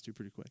these last two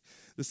pretty quick.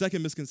 The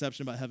second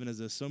misconception about heaven is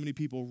this. So many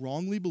people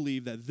wrongly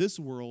believe that this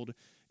world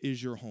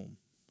is your home.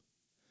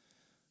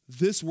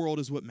 This world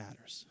is what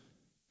matters.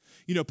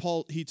 You know,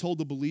 Paul, he told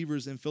the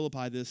believers in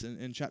Philippi this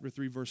in chapter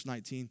 3, verse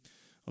 19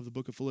 of the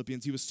book of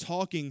Philippians. He was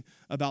talking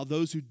about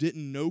those who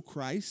didn't know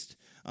Christ,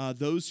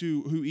 those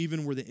who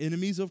even were the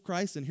enemies of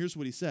Christ. And here's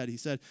what he said. He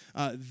said,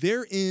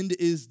 their end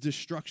is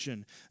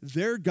destruction.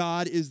 Their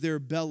God is their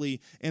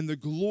belly, and the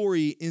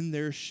glory in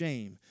their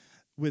shame,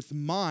 with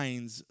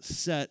minds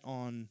set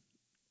on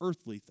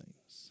earthly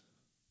things,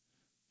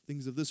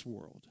 things of this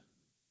world.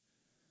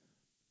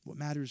 What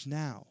matters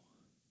now,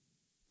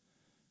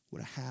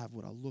 what I have,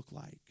 what I look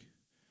like,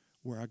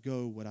 where I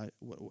go,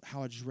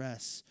 how I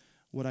dress,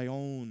 what I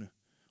own,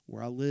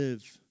 where I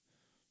live.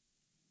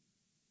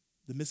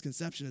 The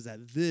misconception is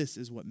that this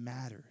is what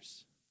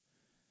matters.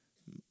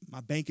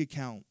 My bank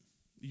account,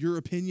 your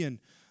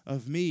opinion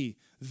of me,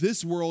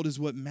 this world is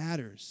what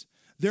matters.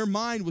 Their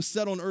mind was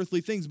set on earthly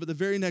things, but the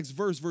very next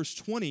verse, verse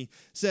 20,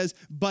 says,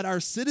 but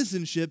our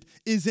citizenship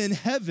is in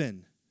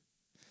heaven,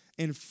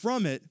 and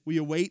from it we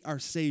await our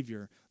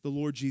Savior, the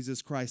Lord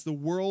Jesus Christ. The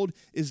world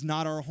is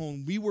not our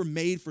home. We were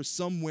made for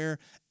somewhere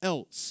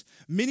else.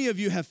 Many of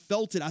you have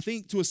felt it. I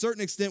think to a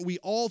certain extent, we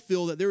all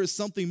feel that there is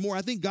something more.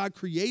 I think God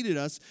created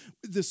us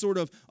with this sort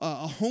of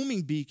a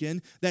homing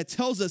beacon that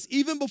tells us,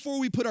 even before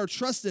we put our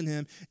trust in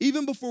him,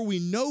 even before we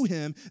know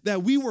him,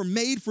 that we were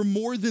made for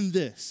more than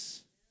this.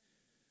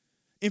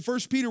 In 1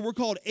 Peter, we're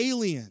called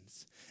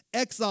aliens,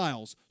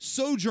 exiles,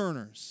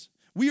 sojourners.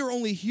 We are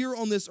only here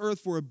on this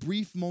earth for a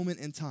brief moment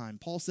in time.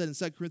 Paul said in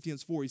 2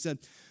 Corinthians 4, he said,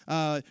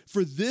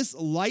 for this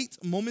light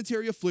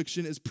momentary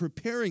affliction is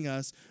preparing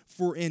us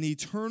for an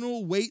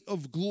eternal weight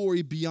of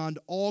glory beyond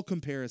all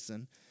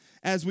comparison,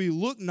 as we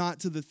look not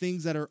to the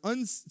things that are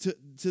to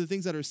the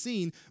things that are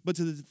seen, but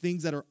to the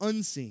things that are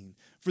unseen.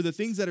 For the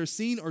things that are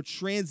seen are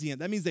transient.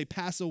 That means they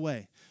pass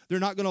away. They're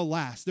not going to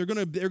last. They're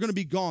going to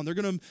be gone.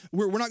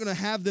 We're not going to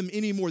have them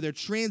anymore. They're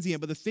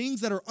transient. But the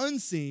things that are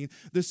unseen,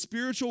 the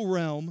spiritual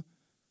realm,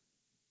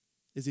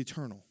 is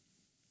eternal.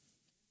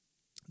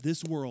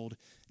 This world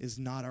is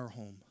not our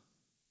home.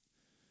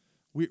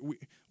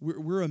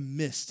 We're a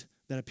mist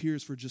that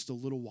appears for just a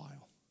little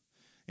while.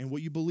 And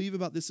what you believe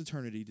about this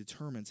eternity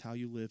determines how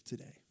you live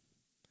today.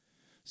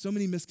 So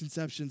many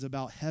misconceptions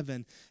about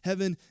heaven.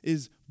 Heaven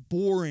is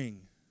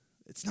boring.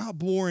 It's not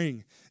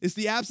boring. It's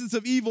the absence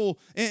of evil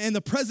and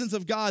the presence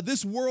of God.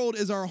 This world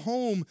is our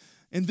home,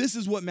 and this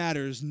is what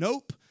matters.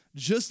 Nope,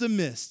 just a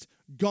mist,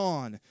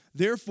 gone.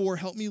 Therefore,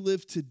 help me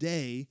live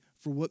today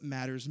for what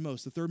matters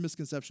most. The third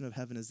misconception of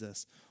heaven is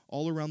this.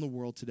 All around the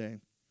world today,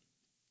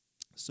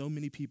 so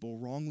many people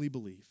wrongly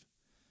believe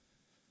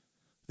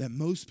that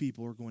most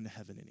people are going to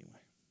heaven anyway.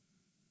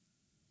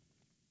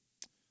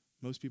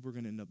 Most people are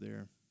going to end up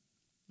there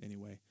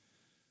anyway.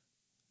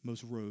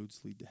 most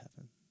roads lead to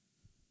heaven.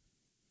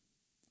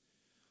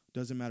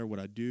 Doesn't matter what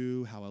I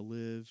do, how I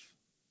live.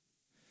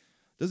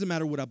 Doesn't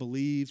matter what I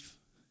believe.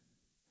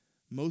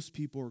 Most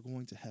people are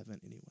going to heaven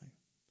anyway.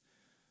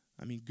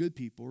 I mean, good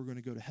people are going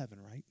to go to heaven,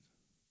 right?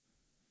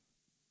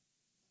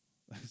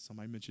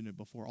 Somebody mentioned it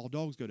before. All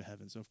dogs go to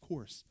heaven, so of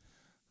course.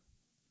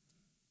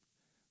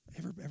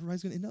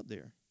 Everybody's going to end up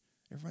there.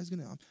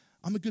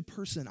 I'm a good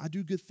person. I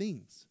do good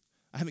things.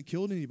 I haven't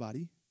killed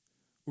anybody,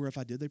 or if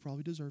I did, they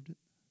probably deserved it.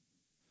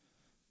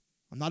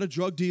 I'm not a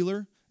drug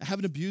dealer. I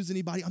haven't abused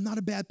anybody. I'm not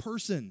a bad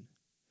person.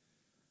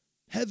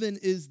 Heaven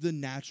is the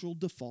natural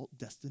default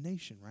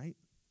destination, right?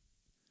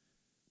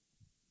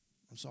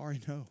 I'm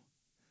sorry, no.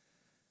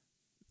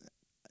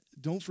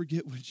 Don't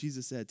forget what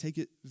Jesus said. Take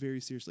it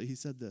very seriously. He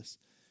said this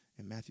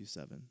in Matthew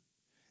 7.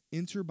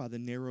 Enter by the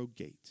narrow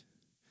gate,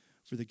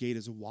 for the gate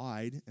is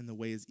wide and the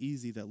way is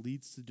easy that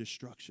leads to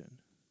destruction,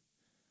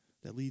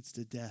 that leads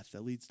to death,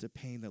 that leads to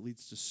pain, that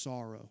leads to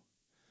sorrow,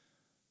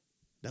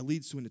 that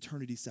leads to an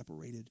eternity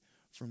separated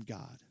from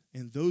God.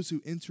 And those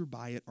who enter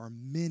by it are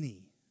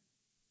many.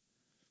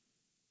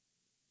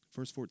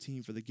 Verse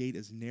 14, for the gate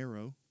is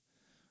narrow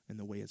and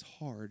the way is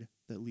hard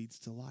that leads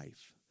to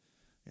life,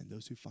 and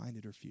those who find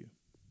it are few.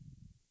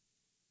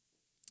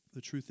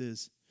 The truth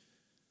is,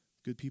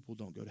 good people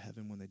don't go to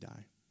heaven when they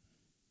die.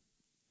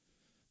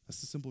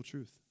 That's the simple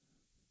truth.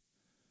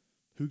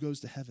 Who goes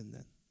to heaven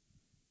then?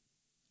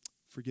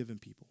 Forgiven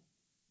people.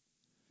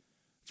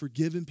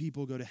 Forgiven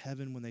people go to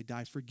heaven when they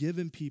die.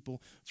 Forgiven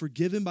people,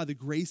 forgiven by the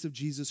grace of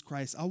Jesus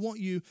Christ. I want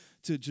you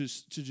to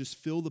just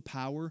feel the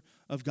power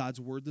of God's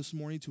word this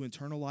morning, to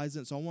internalize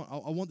it. So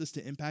I want this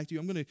to impact you.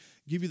 I'm going to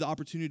give you the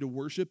opportunity to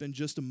worship in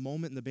just a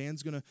moment, and the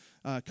band's going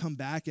to come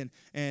back.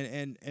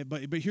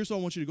 But here's what I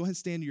want you to go ahead and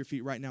stand to your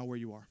feet right now where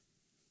you are.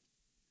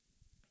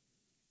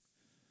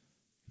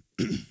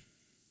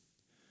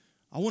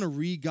 I want to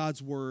read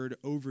God's word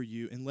over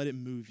you and let it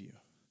move you.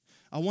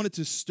 I want it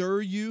to stir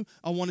you.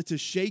 I want it to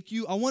shake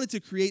you. I want it to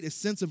create a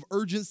sense of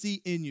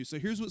urgency in you. So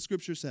here's what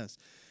Scripture says.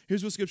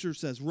 Here's what Scripture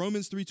says.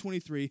 Romans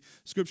 3:23,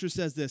 Scripture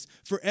says this.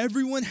 For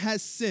everyone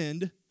has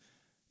sinned,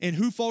 and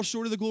who falls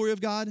short of the glory of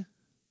God?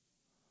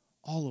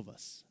 All of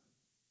us.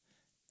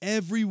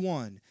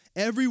 Everyone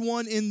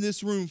in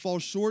this room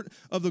falls short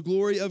of the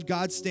glory of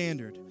God's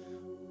standard.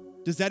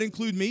 Does that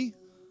include me?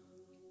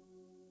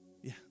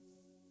 Yeah.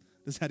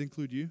 Does that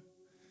include you?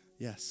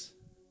 Yes.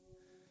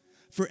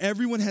 For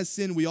everyone has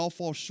sinned, we all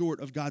fall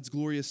short of God's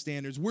glorious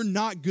standards. We're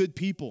not good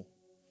people.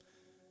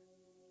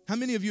 How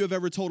many of you have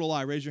ever told a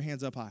lie? Raise your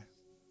hands up high.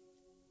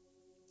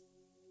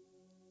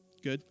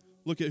 Good.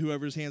 Look at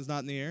whoever's hand's not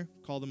in the air.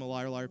 Call them a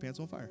liar, liar, pants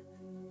on fire.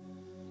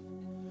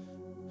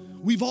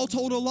 We've all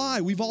told a lie.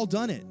 We've all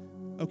done it.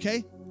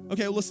 Okay?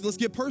 Okay, let's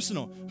get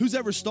personal. Who's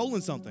ever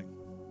stolen something?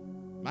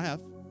 I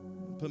have.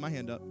 Put my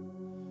hand up.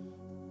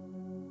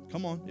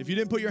 Come on. If you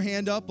didn't put your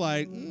hand up,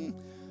 like,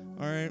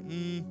 all right,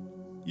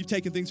 you've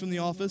taken things from the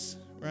office,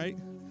 right?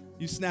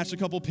 You snatched a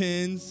couple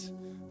pens,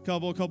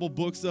 couple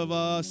books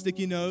of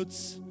sticky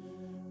notes,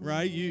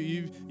 right?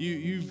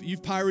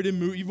 You've pirated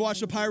movie. You've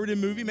watched a pirated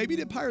movie. Maybe you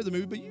didn't pirate the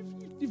movie, but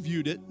you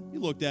viewed it. You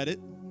looked at it.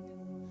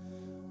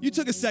 You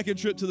took a second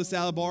trip to the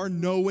salad bar,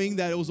 knowing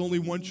that it was only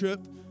one trip.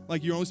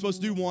 Like you're only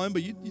supposed to do one,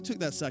 but you took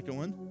that second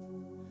one.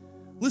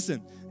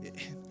 Listen,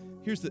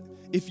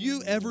 if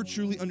you ever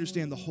truly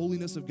understand the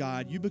holiness of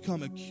God, you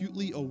become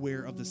acutely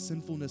aware of the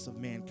sinfulness of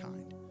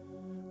mankind.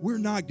 We're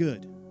not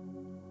good.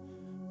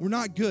 We're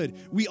not good.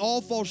 We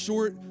all fall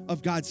short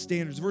of God's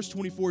standards. Verse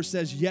 24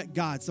 says, yet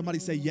God. Somebody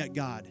say, yet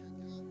God.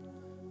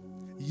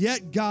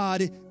 Yet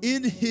God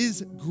in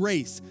his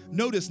grace.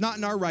 Notice, not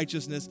in our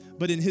righteousness,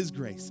 but in his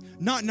grace.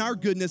 Not in our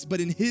goodness,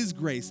 but in his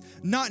grace.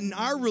 Not in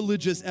our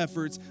religious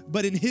efforts,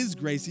 but in his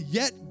grace.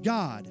 Yet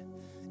God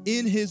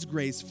in his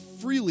grace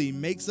freely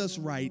makes us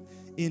right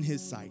in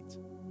his sight.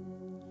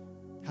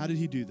 How did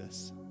he do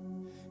this?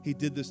 He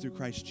did this through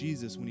Christ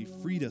Jesus when he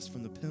freed us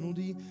from the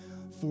penalty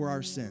for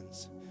our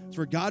sins.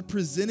 For God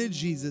presented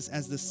Jesus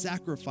as the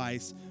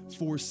sacrifice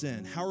for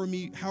sin. How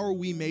are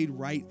we made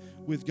right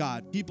with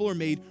God? People are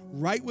made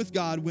right with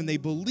God when they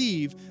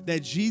believe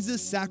that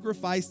Jesus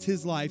sacrificed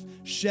his life,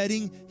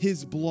 shedding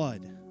his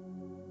blood.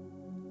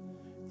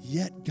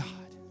 Yet God,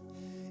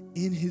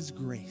 in his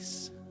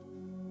grace,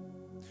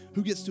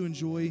 who gets to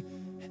enjoy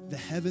the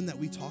heaven that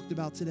we talked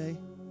about today?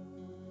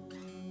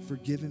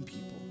 Forgiven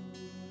people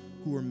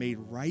who are made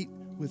right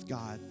with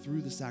God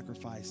through the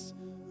sacrifice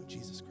of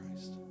Jesus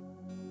Christ.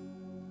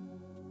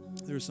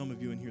 There are some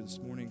of you in here this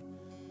morning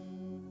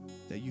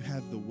that you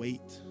have the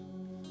weight,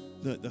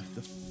 the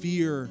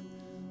fear,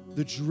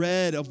 the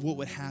dread of what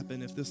would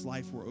happen if this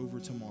life were over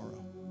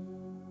tomorrow.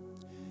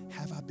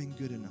 Have I been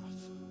good enough?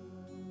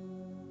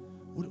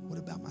 What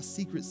about my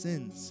secret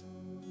sins?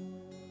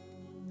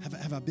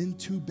 Have I been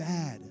too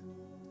bad?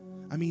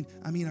 I mean,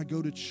 I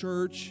go to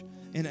church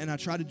and I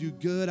try to do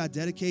good. I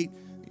dedicate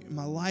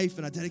my life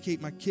and I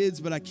dedicate my kids,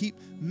 but I keep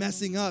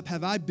messing up.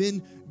 Have I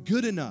been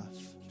good enough?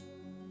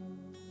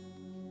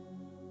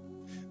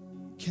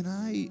 Can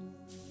I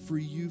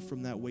free you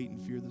from that weight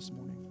and fear this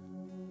morning?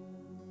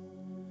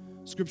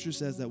 Scripture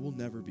says that we'll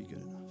never be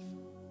good enough.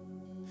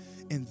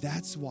 And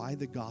that's why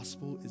the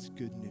gospel is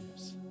good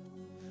news.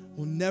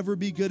 We'll never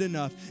be good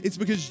enough. It's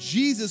because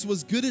Jesus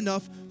was good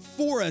enough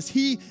for us.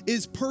 He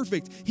is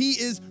perfect. He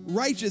is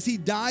righteous. He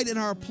died in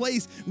our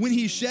place. When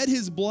he shed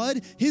his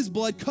blood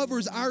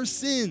covers our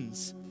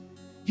sins.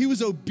 He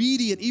was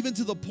obedient even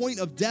to the point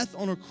of death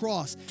on a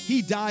cross.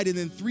 He died, and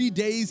then 3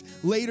 days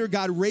later,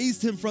 God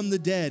raised him from the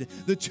dead.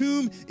 The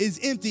tomb is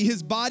empty.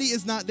 His body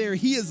is not there.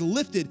 He is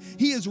lifted.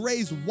 He is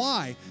raised.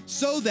 Why?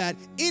 So that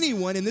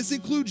anyone, and this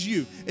includes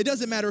you, it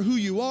doesn't matter who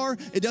you are.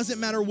 It doesn't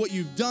matter what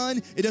you've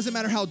done. It doesn't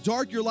matter how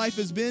dark your life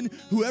has been.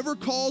 Whoever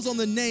calls on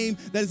the name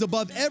that is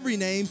above every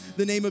name,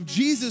 the name of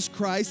Jesus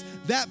Christ,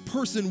 that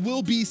person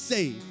will be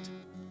saved.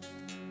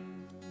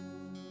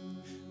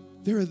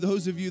 There are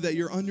those of you that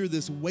you're under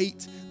this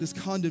weight, this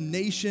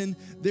condemnation.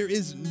 There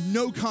is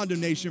no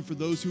condemnation for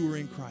those who are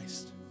in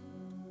Christ.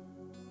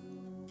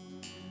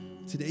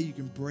 Today you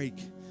can break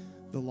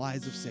the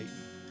lies of Satan.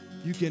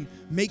 You can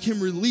make him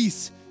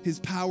release his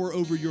power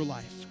over your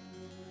life.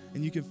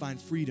 And you can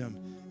find freedom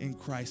in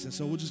Christ. And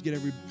so we'll just get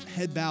every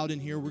head bowed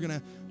in here. We're going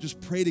to just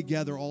pray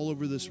together all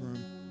over this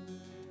room.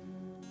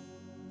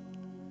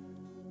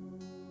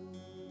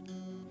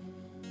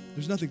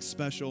 There's nothing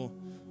special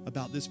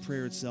about this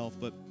prayer itself,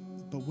 but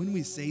when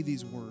we say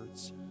these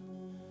words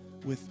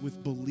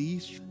with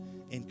belief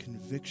and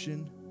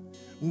conviction,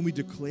 when we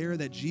declare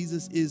that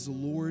Jesus is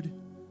Lord,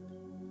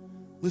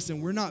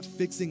 listen, we're not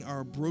fixing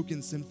our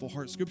broken, sinful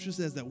heart. Scripture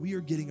says that we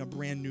are getting a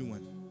brand new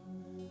one.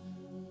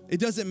 It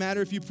doesn't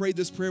matter if you prayed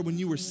this prayer when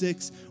you were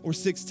 6 or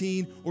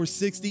 16 or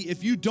 60.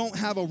 If you don't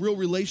have a real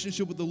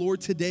relationship with the Lord,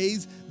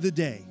 today's the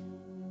day.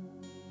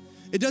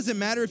 It doesn't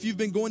matter if you've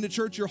been going to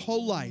church your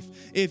whole life.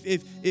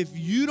 If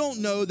you don't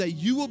know that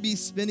you will be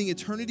spending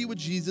eternity with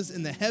Jesus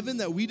in the heaven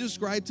that we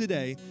described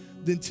today,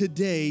 then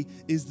today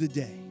is the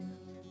day.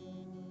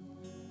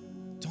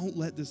 Don't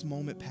let this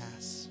moment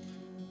pass.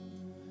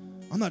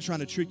 I'm not trying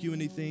to trick you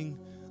anything.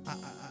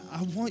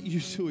 I want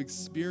you to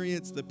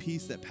experience the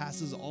peace that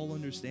passes all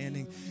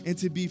understanding and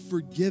to be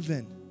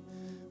forgiven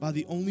by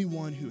the only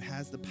one who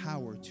has the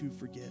power to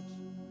forgive.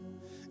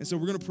 And so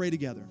we're going to pray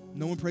together.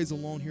 No one prays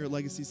alone here at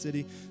Legacy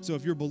City. So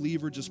if you're a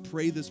believer, just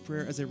pray this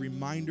prayer as a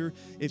reminder.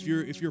 If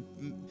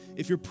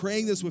you're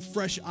praying this with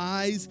fresh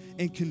eyes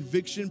and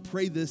conviction,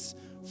 pray this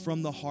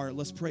from the heart.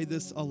 Let's pray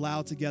this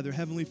aloud together.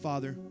 Heavenly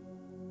Father,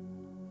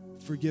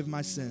 forgive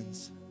my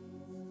sins.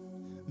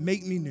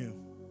 Make me new.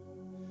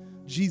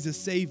 Jesus,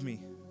 save me.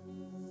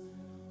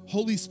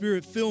 Holy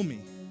Spirit, fill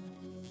me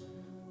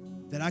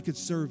that I could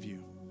serve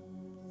you,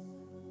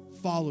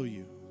 follow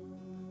you,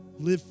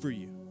 live for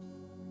you.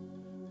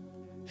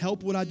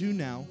 Help what I do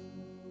now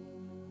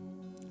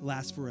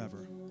last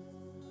forever.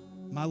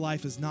 My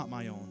life is not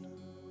my own.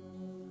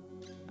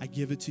 I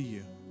give it to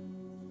you.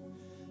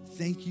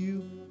 Thank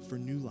you for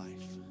new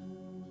life.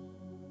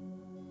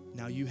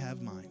 Now you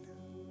have mine.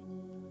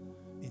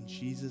 In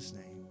Jesus'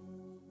 name.